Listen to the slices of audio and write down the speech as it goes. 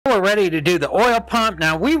ready to do the oil pump.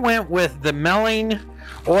 Now we went with the Melling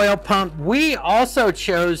oil pump. We also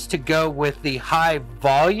chose to go with the high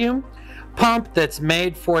volume pump that's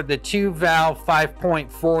made for the 2-valve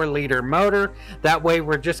 5.4 liter motor. That way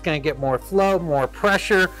we're just going to get more flow, more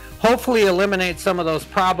pressure, hopefully eliminate some of those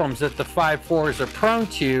problems that the 5.4s are prone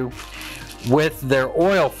to with their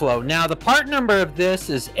oil flow. Now the part number of this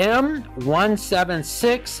is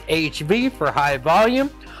M176HV for high volume.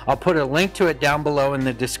 I'll put a link to it down below in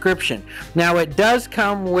the description. Now it does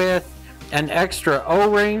come with an extra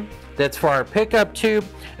O-ring that's for our pickup tube,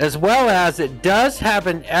 as well as it does have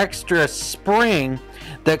an extra spring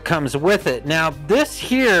that comes with it. Now this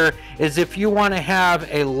here is if you want to have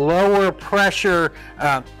a lower pressure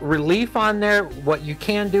relief on there. What you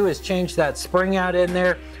can do is change that spring out in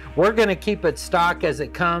there. We're going to keep it stock as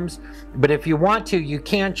it comes, but if you want to, you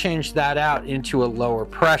can change that out into a lower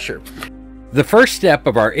pressure. The first step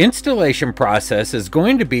of our installation process is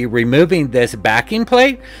going to be removing this backing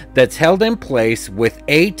plate that's held in place with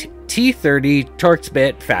 8 T30 Torx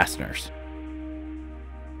bit fasteners.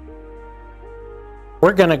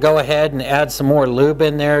 We're going to go ahead and add some more lube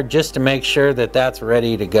in there just to make sure that that's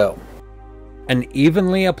ready to go. An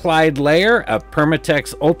evenly applied layer of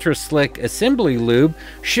Permatex Ultra Slick Assembly Lube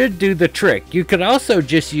should do the trick. You could also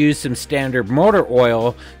just use some standard motor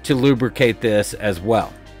oil to lubricate this as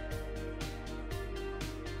well.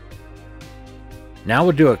 Now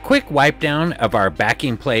we'll do a quick wipe down of our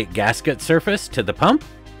backing plate gasket surface to the pump.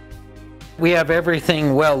 We have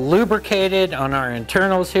everything well lubricated on our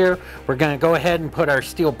internals here. We're going to go ahead and put our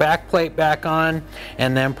steel back plate back on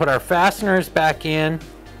and then put our fasteners back in.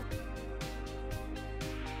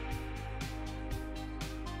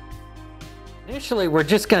 Initially, we're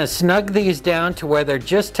just going to snug these down to where they're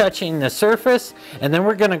just touching the surface, and then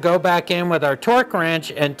we're going to go back in with our torque wrench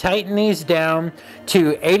and tighten these down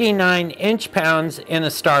to 89 inch-pounds in a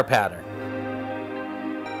star pattern.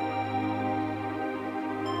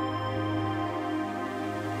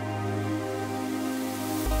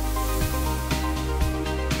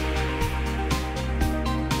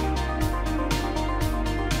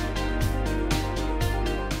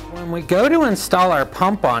 When we go to install our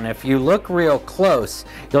pump on, if you look real close,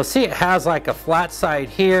 you'll see it has like a flat side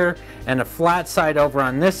here and a flat side over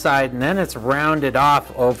on this side, and then it's rounded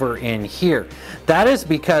off over in here. That is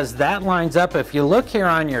because that lines up. If you look here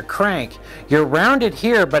on your crank, you're rounded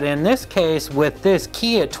here, but in this case with this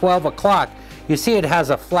key at 12 o'clock, you see it has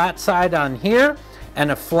a flat side on here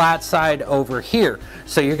and a flat side over here.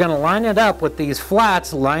 So you're going to line it up with these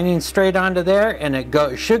flats lining straight onto there, and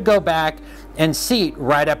it should go back and seat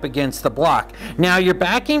right up against the block. Now your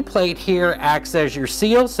backing plate here acts as your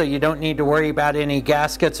seal, so you don't need to worry about any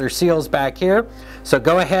gaskets or seals back here. So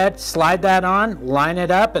go ahead, slide that on, line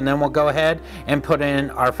it up, and then we'll go ahead and put in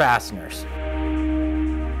our fasteners.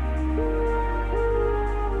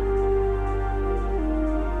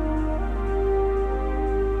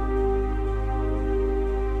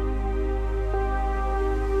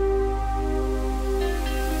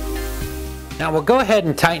 Now we'll go ahead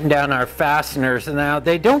and tighten down our fasteners. Now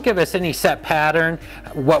they don't give us any set pattern.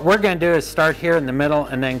 What we're going to do is start here in the middle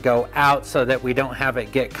and then go out so that we don't have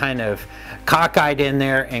it get kind of cockeyed in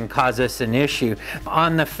there and cause us an issue.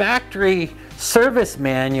 On the factory service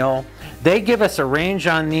manual, they give us a range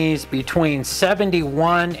on these between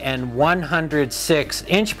 71 and 106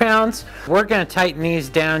 inch-pounds. We're going to tighten these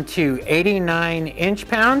down to 89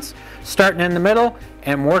 inch-pounds, starting in the middle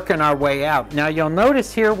and working our way out. Now you'll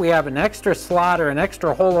notice here we have an extra slot or an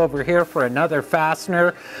extra hole over here for another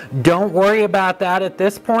fastener. Don't worry about that at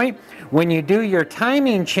this point. When you do your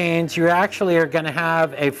timing chains, you actually are going to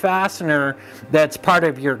have a fastener that's part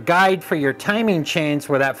of your guide for your timing chains,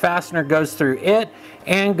 where that fastener goes through it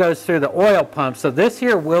and goes through the oil pump. So this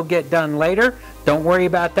here will get done later. Don't worry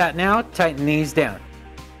about that now. Tighten these down.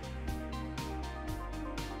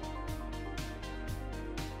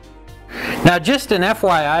 Now just an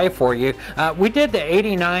FYI for you, we did the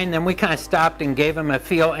 89, then we kind of stopped and gave them a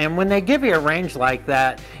feel, and when they give you a range like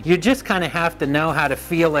that, you just kind of have to know how to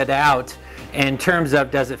feel it out in terms of,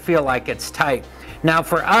 does it feel like it's tight. Now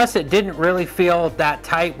for us, it didn't really feel that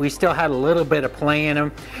tight. We still had a little bit of play in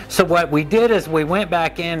them. So what we did is we went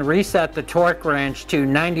back in, reset the torque wrench to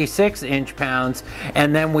 96 inch-pounds,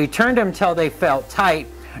 and then we turned them till they felt tight,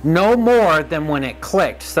 no more than when it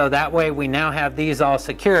clicked. So that way we now have these all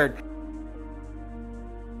secured.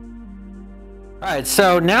 Alright,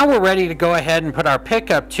 so now we're ready to go ahead and put our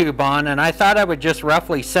pickup tube on, and I thought I would just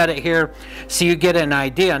roughly set it here so you get an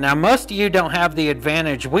idea. Now most of you don't have the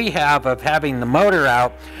advantage we have of having the motor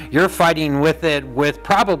out. You're fighting with it with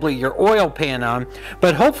probably your oil pan on,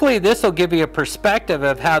 but hopefully this will give you a perspective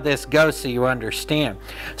of how this goes so you understand.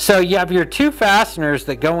 So you have your two fasteners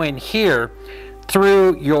that go in here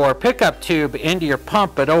through your pickup tube into your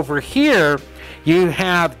pump, but over here you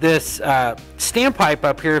have this standpipe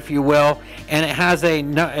up here, if you will, and it has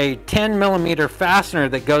a 10 millimeter fastener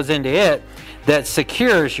that goes into it that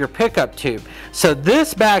secures your pickup tube. So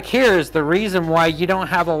this back here is the reason why you don't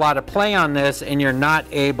have a lot of play on this and you're not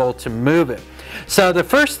able to move it. So the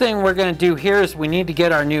first thing we're going to do here is we need to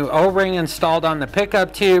get our new O-ring installed on the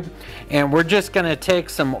pickup tube, and we're just going to take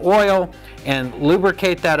some oil and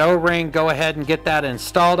lubricate that O-ring, go ahead and get that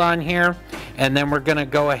installed on here, and then we're going to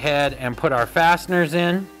go ahead and put our fasteners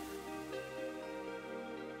in.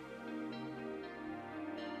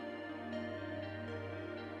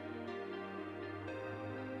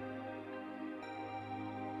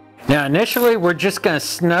 Now initially we're just going to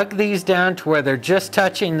snug these down to where they're just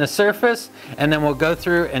touching the surface, and then we'll go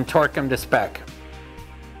through and torque them to spec.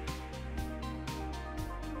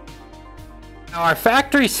 Now our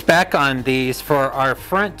factory spec on these for our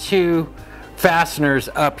front two fasteners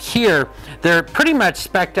up here, they're pretty much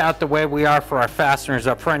spec'd out the way we are for our fasteners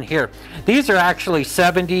up front here. These are actually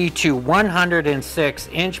 70 to 106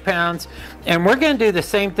 inch-pounds, and we're going to do the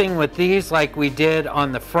same thing with these like we did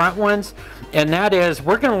on the front ones, and that is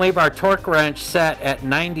we're going to leave our torque wrench set at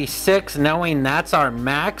 96, knowing that's our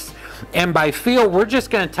max, and by feel we're just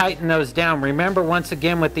going to tighten those down. Remember, once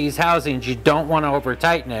again, with these housings you don't want to over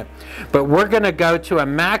tighten it, but we're going to go to a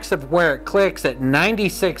max of where it clicks at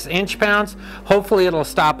 96 inch-pounds. Hopefully it'll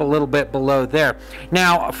stop a little bit below there.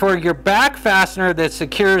 Now for your back fastener that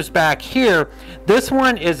secures back here, this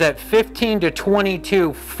one is at 15 to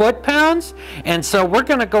 22 foot-pounds, and so we're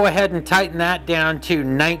going to go ahead and tighten that down to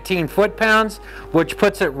 19 foot-pounds, which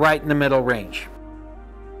puts it right in the middle range.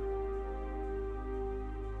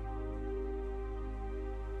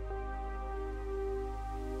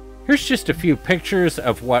 Here's just a few pictures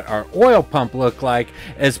of what our oil pump looked like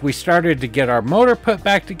as we started to get our motor put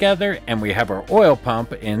back together and we have our oil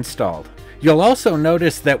pump installed. You'll also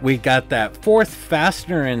notice that we got that fourth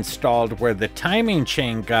fastener installed where the timing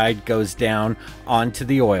chain guide goes down onto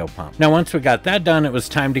the oil pump. Now once we got that done, it was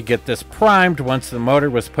time to get this primed. Once the motor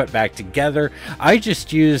was put back together, I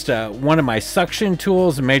just used one of my suction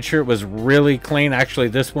tools and made sure it was really clean. Actually,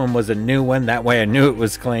 this one was a new one, that way I knew it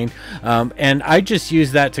was clean. And I just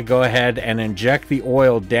used that to go ahead and inject the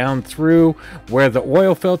oil down through where the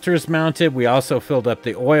oil filter is mounted. We also filled up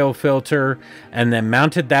the oil filter and then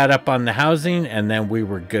mounted that up on the housing, and then we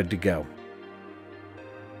were good to go.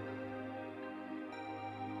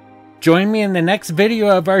 Join me in the next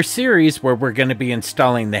video of our series where we're going to be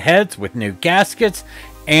installing the heads with new gaskets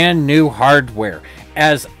and new hardware.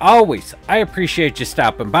 As always, I appreciate you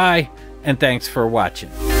stopping by, and thanks for watching.